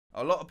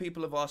A lot of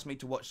people have asked me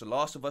to watch the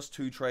Last of Us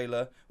 2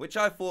 trailer, which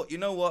I thought, you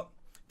know what,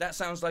 that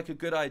sounds like a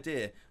good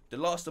idea. The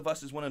Last of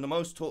Us is one of the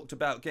most talked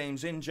about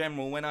games in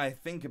general when I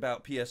think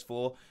about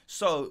PS4,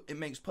 so it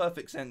makes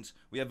perfect sense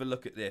we have a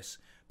look at this.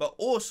 But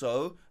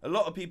also, a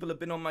lot of people have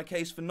been on my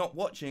case for not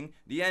watching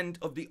the end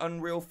of the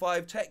Unreal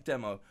 5 tech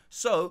demo.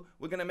 So,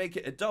 we're going to make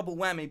it a double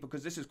whammy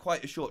because this is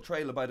quite a short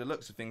trailer by the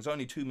looks of things,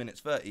 only 2 minutes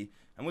 30,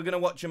 and we're going to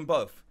watch them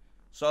both.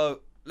 So,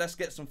 let's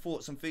get some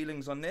thoughts and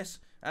feelings on this.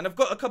 And I've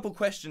got a couple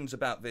questions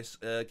about this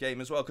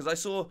game as well, because I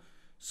saw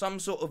some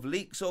sort of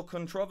leaks or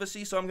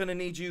controversy, so I'm going to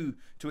need you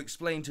to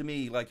explain to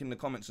me, like in the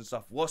comments and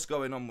stuff, what's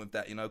going on with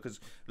that, you know,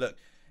 because, look,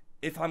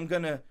 if I'm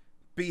going to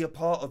be a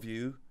part of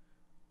you,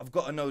 I've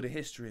got to know the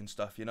history and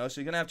stuff, you know, so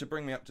you're going to have to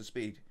bring me up to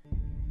speed.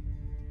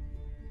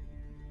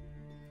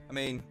 I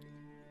mean,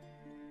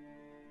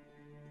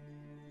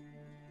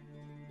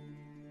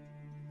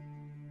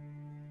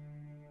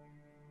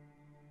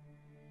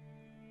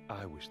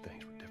 I wish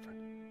things were different.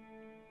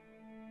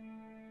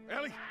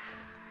 Ellie!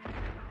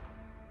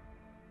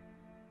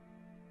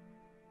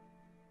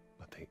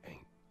 But they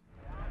ain't.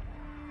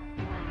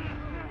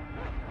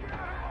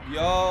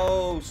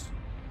 yo,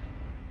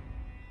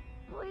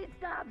 Please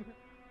stop.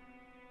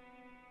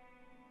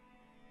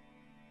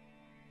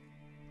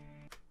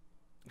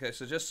 okay,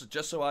 so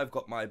just so I've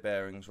got my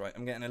bearings right,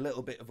 I'm getting a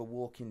little bit of a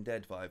Walking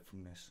Dead vibe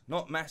from this.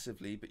 Not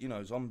massively, but you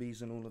know,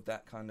 zombies and all of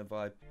that kind of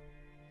vibe.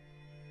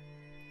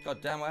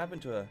 God damn, what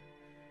happened to her?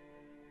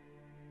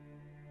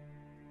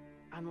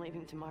 I'm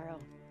leaving tomorrow.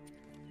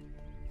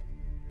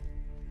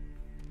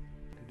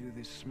 To do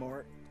this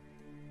smart,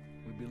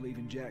 we'd be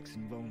leaving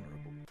Jackson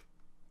vulnerable.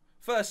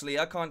 Firstly,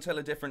 I can't tell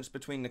a difference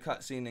between the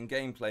cutscene and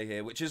gameplay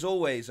here, which is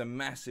always a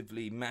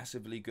massively,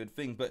 massively good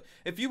thing. But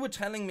if you were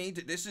telling me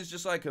that this is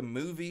just like a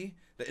movie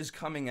that is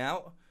coming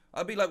out,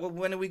 I'd be like, well,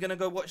 when are we going to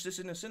go watch this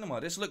in the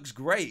cinema? This looks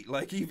great.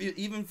 Like,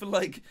 even for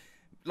like,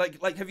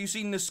 have you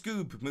seen the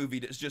Scoob movie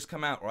that's just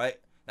come out, right?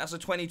 That's a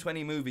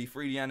 2020 movie,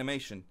 3D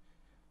animation.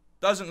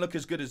 Doesn't look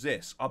as good as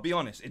this. I'll be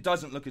honest, it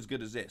doesn't look as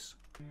good as this.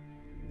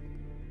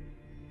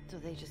 So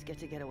they just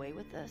get away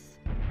with this?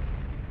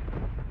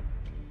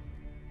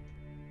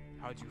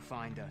 How'd you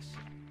find us?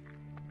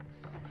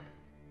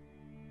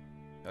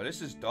 No,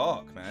 this is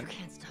dark, man. You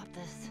can't stop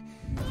this.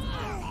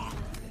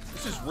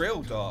 This is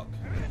real dark.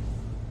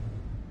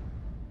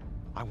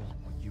 I want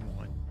what you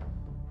want.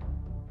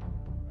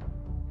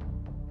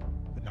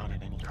 But not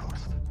at any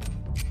cost.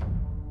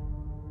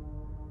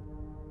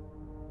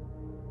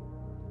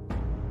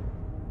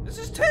 This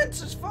is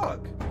tense as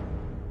fuck.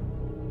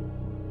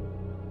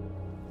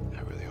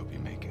 I really hope you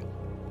make it.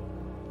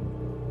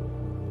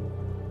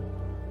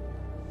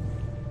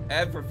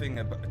 Everything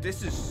about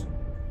this is.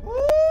 Woo,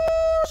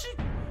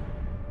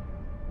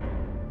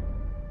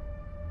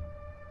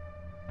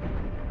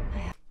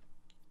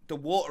 the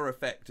water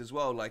effect as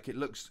well. Like it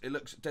looks.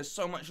 There's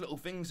so much little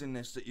things in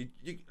this that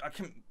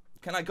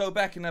Can I go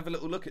back and have a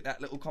little look at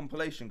that little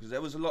compilation, because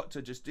there was a lot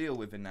to just deal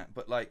with in that.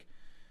 But like,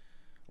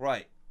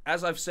 right,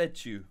 as I've said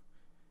to you,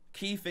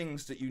 key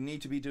things that you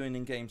need to be doing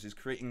in games is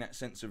creating that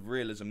sense of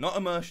realism, not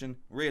immersion,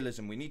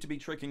 realism. We need to be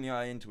tricking the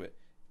eye into it.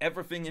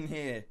 Everything in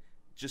here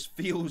just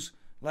feels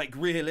like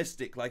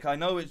realistic. Like, I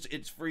know it's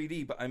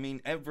 3D, but I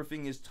mean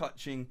everything is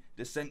touching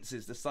the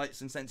senses, the sights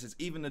and senses.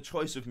 Even the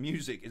choice of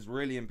music is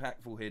really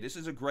impactful here. This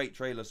is a great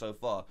trailer so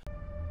far.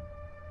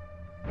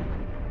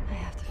 I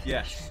have to finish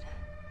Yes,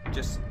 it.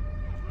 just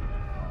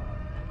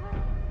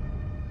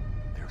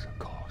There's a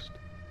cost.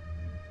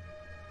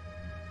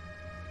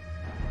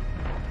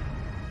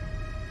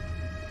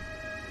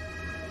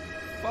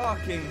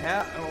 fucking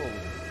hell. Oh.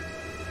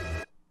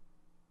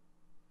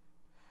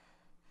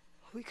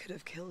 We could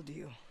have killed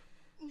you.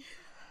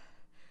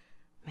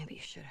 Maybe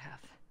you should have.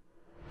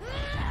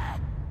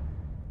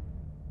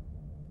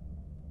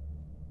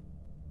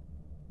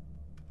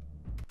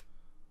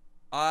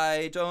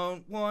 I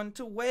don't want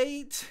to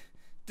wait.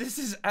 This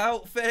is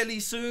out fairly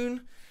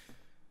soon.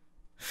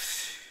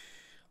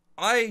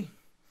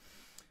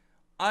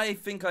 I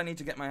think I need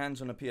to get my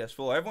hands on a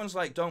PS4. Everyone's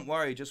like, don't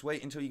worry, just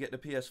wait until you get the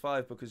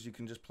PS5 because you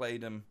can just play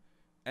them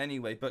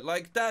anyway. But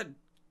like that,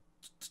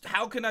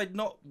 how can I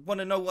not want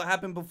to know what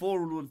happened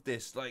before all of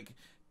this? Like,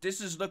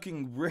 this is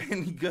looking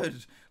really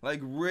good,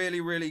 like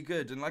really, really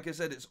good. And like I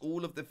said, it's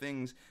all of the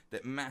things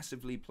that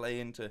massively play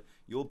into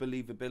your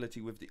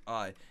believability with the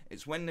eye.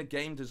 It's when the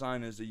game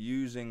designers are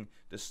using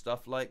the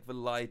stuff like the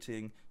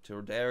lighting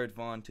to their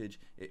advantage,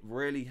 it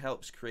really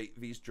helps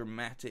create these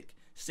dramatic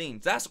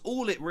scenes. That's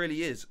all it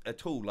really is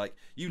at all. Like,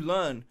 you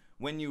learn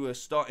when you are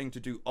starting to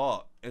do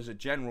art as a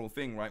general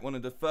thing, right? One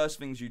of the first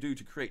things you do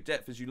to create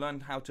depth is you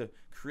learn how to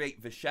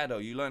create the shadow.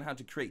 You learn how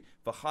to create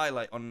the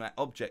highlight on that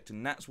object,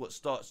 and that's what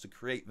starts to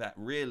create that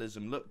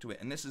realism look to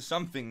it. And this is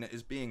something that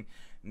is being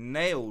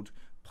nailed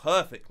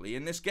perfectly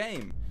in this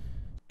game.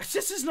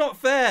 This is not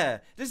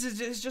fair.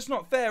 It's just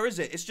not fair, is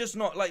it? It's just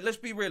not, like, let's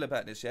be real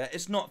about this, yeah?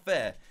 It's not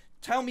fair.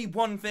 Tell me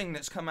one thing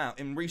that's come out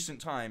in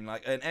recent time,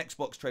 like an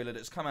Xbox trailer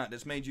that's come out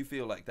that's made you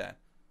feel like that.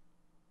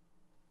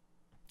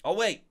 Oh,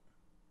 wait.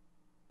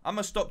 I'm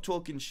gonna stop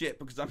talking shit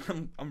because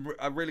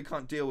I really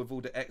can't deal with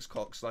all the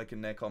X-cocks like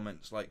in their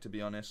comments, like, to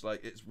be honest.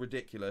 Like, it's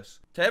ridiculous.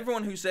 To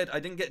everyone who said I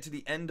didn't get to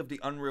the end of the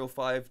Unreal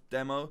 5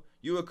 demo,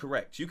 you were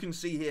correct. You can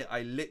see here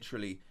I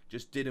literally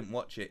just didn't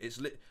watch it.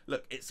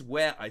 Look, it's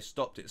where I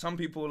stopped it. Some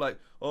people were like,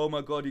 oh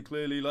my god, he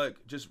clearly like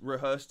just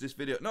rehearsed this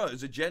video. No,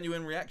 it's a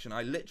genuine reaction.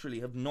 I literally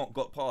have not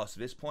got past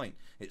this point.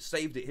 It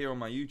saved it here on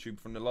my YouTube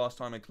from the last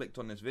time I clicked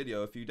on this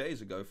video a few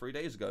days ago, 3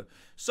 days ago.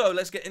 So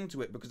let's get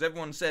into it because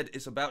everyone said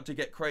it's about to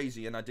get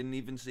crazy and I didn't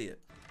even see it.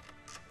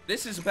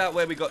 This is about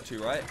where we got to,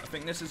 right? I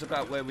think this is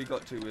about where we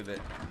got to with it.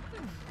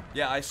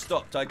 Yeah, I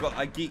stopped. I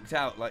geeked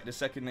out like the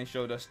second they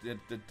showed us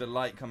the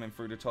light coming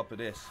through the top of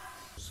this.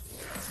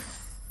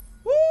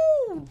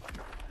 Woo!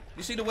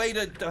 You see the way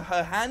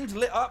her hand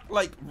lit up,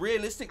 like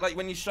realistic, like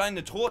when you shine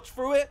the torch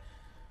through it?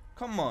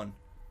 Come on.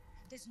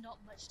 There's not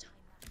much time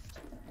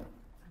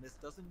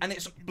left. And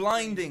it's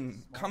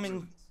blinding,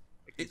 coming.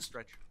 It's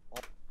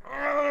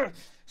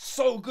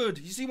so good.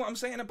 You see what I'm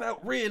saying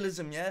about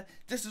realism, yeah?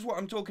 This is what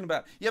I'm talking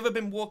about. You ever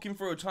been walking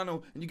through a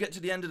tunnel and you get to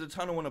the end of the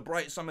tunnel on a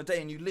bright summer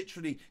day and you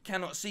literally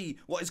cannot see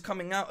what is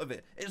coming out of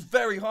it? It's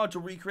very hard to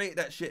recreate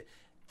that shit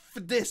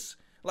for this.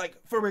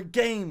 Like, for a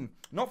game,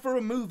 not for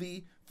a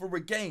movie, for a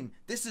game.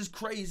 This is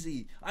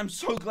crazy. I'm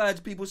so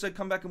glad people said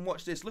come back and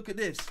watch this. Look at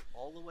this.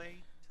 All the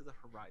way to the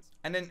horizon.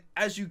 And then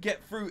as you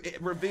get through,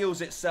 it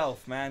reveals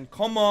itself, man.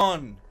 Come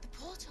on. The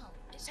portal,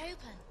 it's open.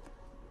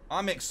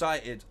 I'm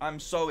excited. I'm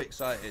so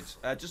excited.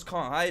 I just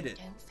can't hide it.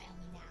 Don't fail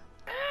me now.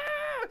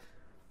 Ah!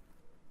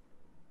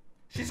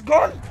 She's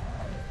gone.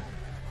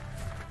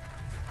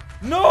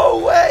 No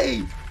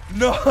way.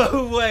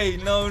 No way.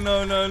 No,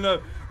 no, no,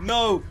 no.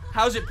 No.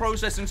 How's it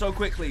processing so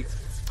quickly?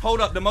 Hold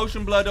up. The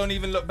motion blur don't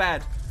even look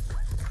bad.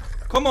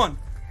 Come on.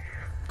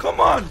 Come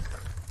on.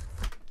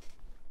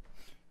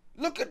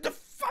 Look at the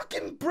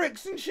fucking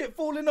bricks and shit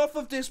falling off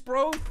of this,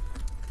 bro.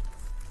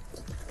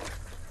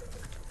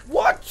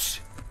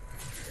 What?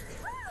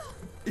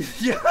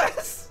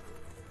 Yes.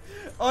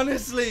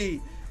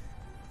 Honestly,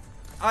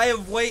 I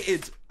have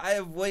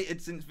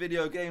waited since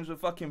video games were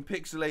fucking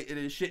pixelated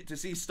and shit to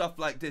see stuff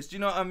like this. Do you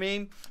know what I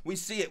mean? We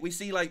see it. We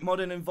see like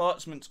modern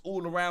advancements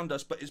all around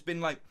us, but it's been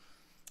like,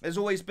 there's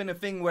always been a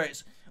thing where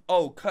it's,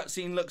 oh,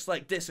 cutscene looks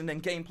like this and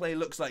then gameplay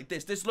looks like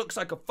this. This looks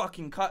like a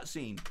fucking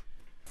cutscene.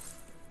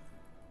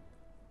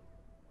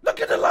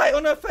 Look at the light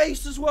on her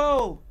face as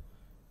well.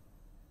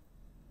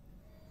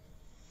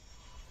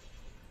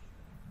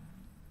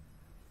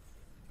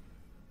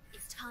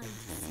 It's time to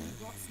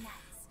see what's next.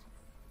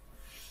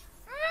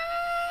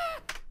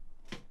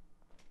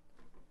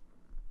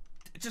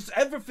 Just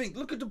everything.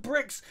 Look at the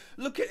bricks.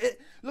 Look at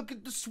it. Look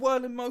at the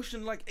swirling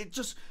motion. Like it's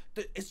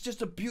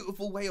just a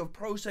beautiful way of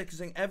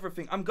processing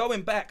everything. I'm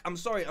going back. I'm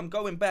sorry. I'm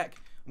going back.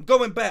 I'm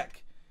going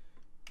back.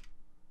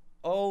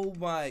 Oh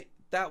my.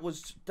 That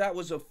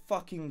was a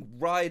fucking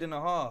ride and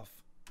a half.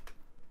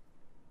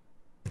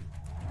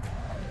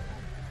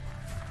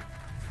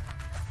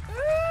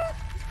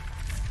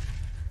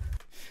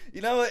 You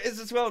know what it is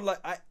as well, like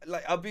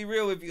I'll be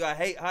real with you, I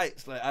hate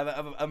heights. Like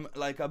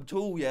I'm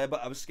tall, yeah,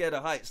 but I'm scared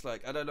of heights.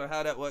 Like I don't know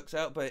how that works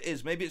out, but it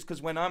is. Maybe it's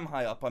because when I'm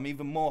high up, I'm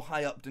even more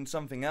high up than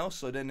something else,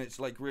 so then it's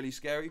like really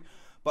scary.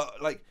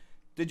 But like,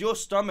 did your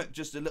stomach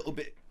just a little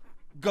bit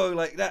go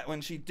like that when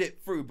she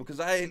dipped through?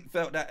 Because I ain't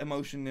felt that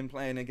emotion in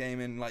playing a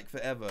game in like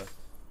forever.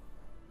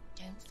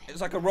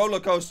 It's like a roller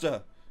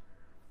coaster.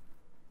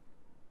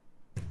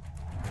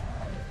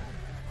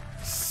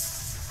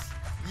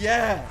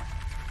 Yeah.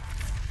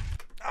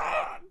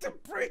 The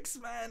bricks,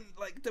 man,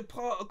 like the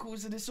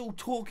particles, and it's all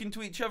talking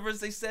to each other, as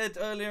they said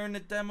earlier in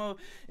the demo.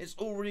 It's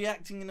all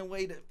reacting in a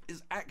way that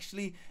is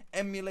actually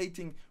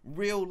emulating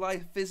real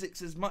life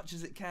physics as much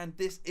as it can.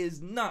 This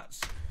is nuts.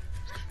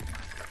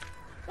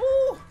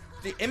 Ooh,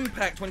 the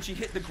impact when she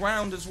hit the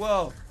ground as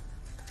well.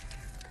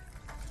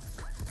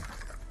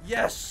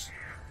 Yes.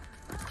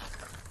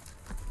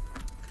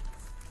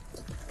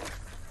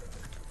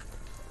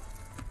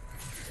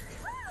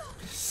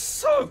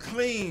 So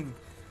clean.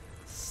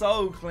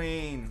 So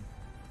clean.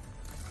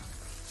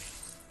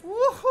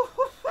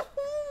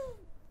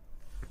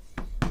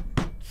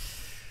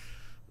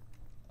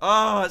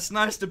 Oh, it's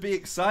nice to be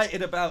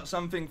excited about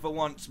something for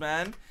once,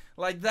 man.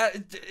 Like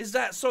that, is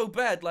that so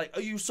bad? Like,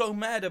 are you so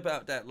mad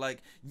about that?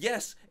 Like,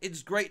 yes,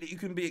 it's great that you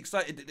can be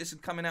excited that this is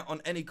coming out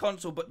on any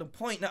console, but the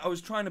point that I was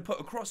trying to put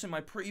across in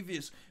my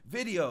previous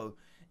video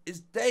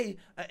is they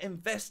are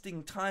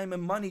investing time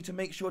and money to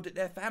make sure that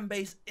their fan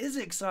base is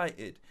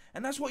excited.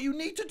 And that's what you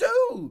need to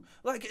do.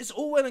 Like, it's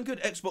all well and good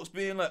Xbox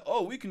being like,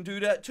 oh, we can do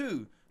that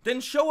too. Then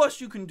show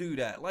us you can do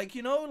that. Like,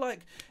 you know,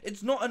 like,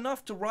 it's not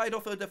enough to ride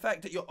off of the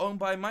fact that you're owned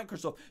by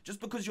Microsoft. Just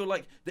because you're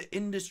like the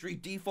industry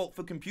default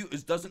for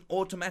computers doesn't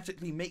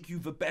automatically make you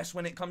the best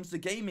when it comes to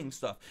gaming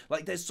stuff.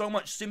 Like, there's so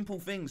much simple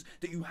things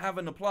that you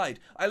haven't applied.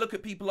 I look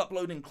at people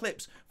uploading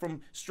clips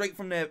from straight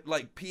from their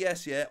like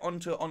PS, yeah,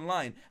 onto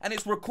online, and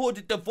it's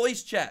recorded the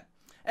voice chat.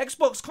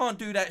 Xbox can't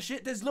do that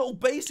shit. There's little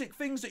basic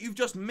things that you've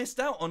just missed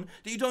out on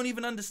that you don't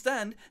even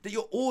understand that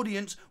your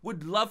audience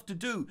would love to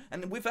do.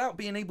 And without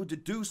being able to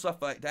do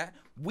stuff like that,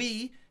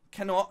 we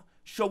cannot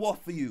show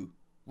off for you,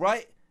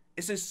 right?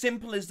 It's as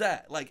simple as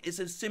that. Like, it's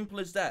as simple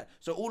as that.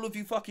 So all of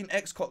you fucking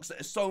ex-cocks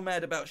that are so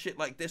mad about shit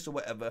like this or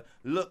whatever,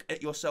 look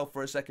at yourself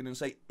for a second and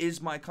say,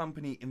 is my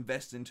company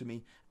investing to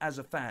me as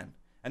a fan?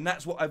 And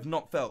that's what I've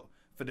not felt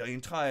for the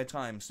entire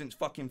time since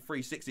fucking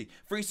 360.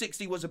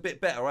 360 was a bit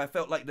better. I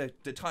felt like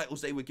the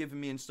titles they were giving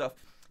me and stuff,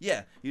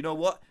 yeah, you know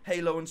what?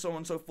 Halo and so on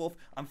and so forth,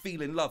 I'm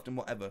feeling loved and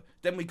whatever.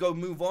 Then we go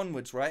move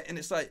onwards, right? And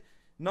it's like,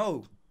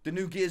 no, the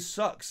new Gears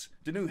sucks.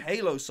 The new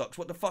Halo sucks.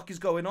 What the fuck is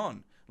going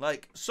on?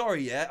 Like,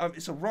 sorry, yeah,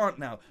 it's a rant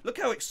now. Look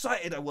how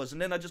excited I was,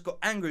 and then I just got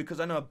angry because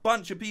I know a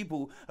bunch of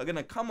people are going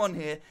to come on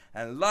here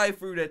and lie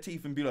through their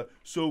teeth and be like,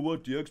 so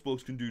what, the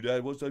Xbox can do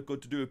that, what's that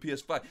got to do with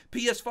PS5?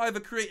 PS5 are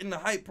creating the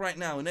hype right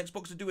now, and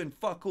Xbox are doing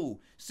fuck all.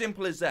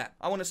 Simple as that.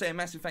 I want to say a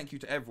massive thank you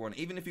to everyone.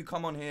 Even if you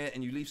come on here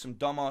and you leave some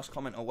dumbass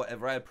comment or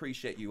whatever, I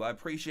appreciate you. I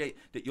appreciate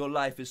that your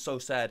life is so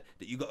sad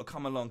that you got to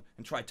come along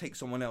and try to take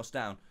someone else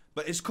down.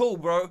 But it's cool,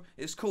 bro.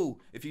 It's cool.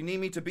 If you need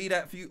me to be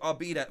that for you, I'll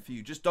be that for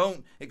you. Just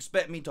don't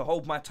expect me to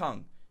hold my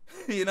tongue.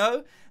 You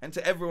know? And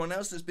to everyone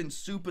else that's been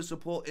super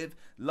supportive,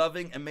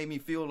 loving, and made me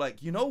feel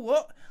like, you know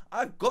what?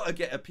 I've got to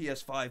get a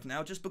PS5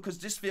 now just because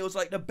this feels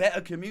like the better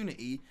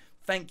community.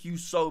 Thank you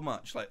so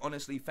much. Like,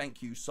 honestly,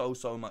 thank you so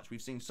much. We've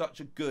seen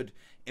such a good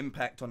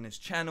impact on this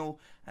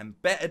channel.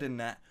 And better than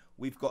that,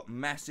 we've got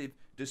massive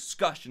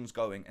discussions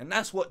going, and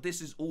that's what this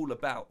is all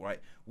about, right?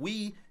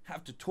 We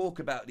have to talk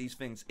about these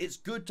things. It's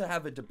good to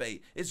have a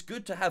debate. It's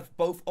good to have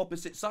both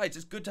opposite sides.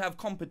 It's good to have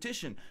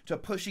competition to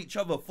push each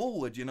other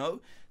forward, you know?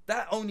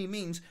 That only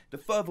means the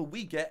further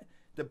we get,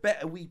 the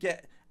better we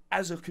get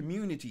as a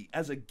community,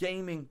 as a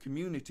gaming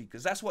community,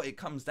 because that's what it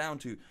comes down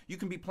to. You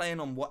can be playing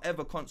on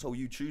whatever console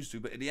you choose to,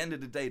 but at the end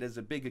of the day, there's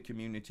a bigger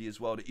community as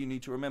well that you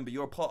need to remember.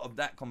 You're a part of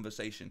that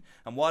conversation.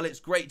 And while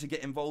it's great to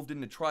get involved in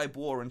the tribe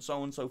war and so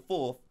on and so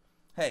forth,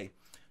 hey,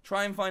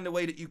 try and find a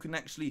way that you can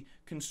actually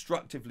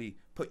constructively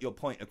put your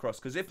point across,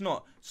 because if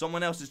not,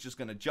 someone else is just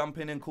going to jump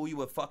in and call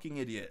you a fucking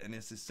idiot, and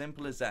it's as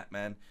simple as that,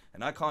 man.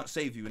 And I can't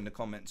save you in the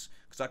comments,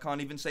 because I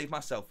can't even save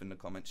myself in the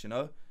comments, you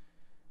know?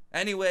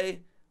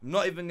 Anyway, I'm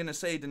not even going to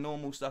say the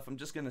normal stuff. I'm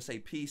just going to say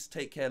peace,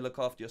 take care, look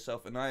after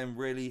yourself, and I am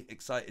really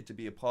excited to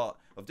be a part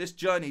of this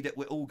journey that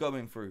we're all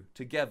going through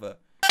together.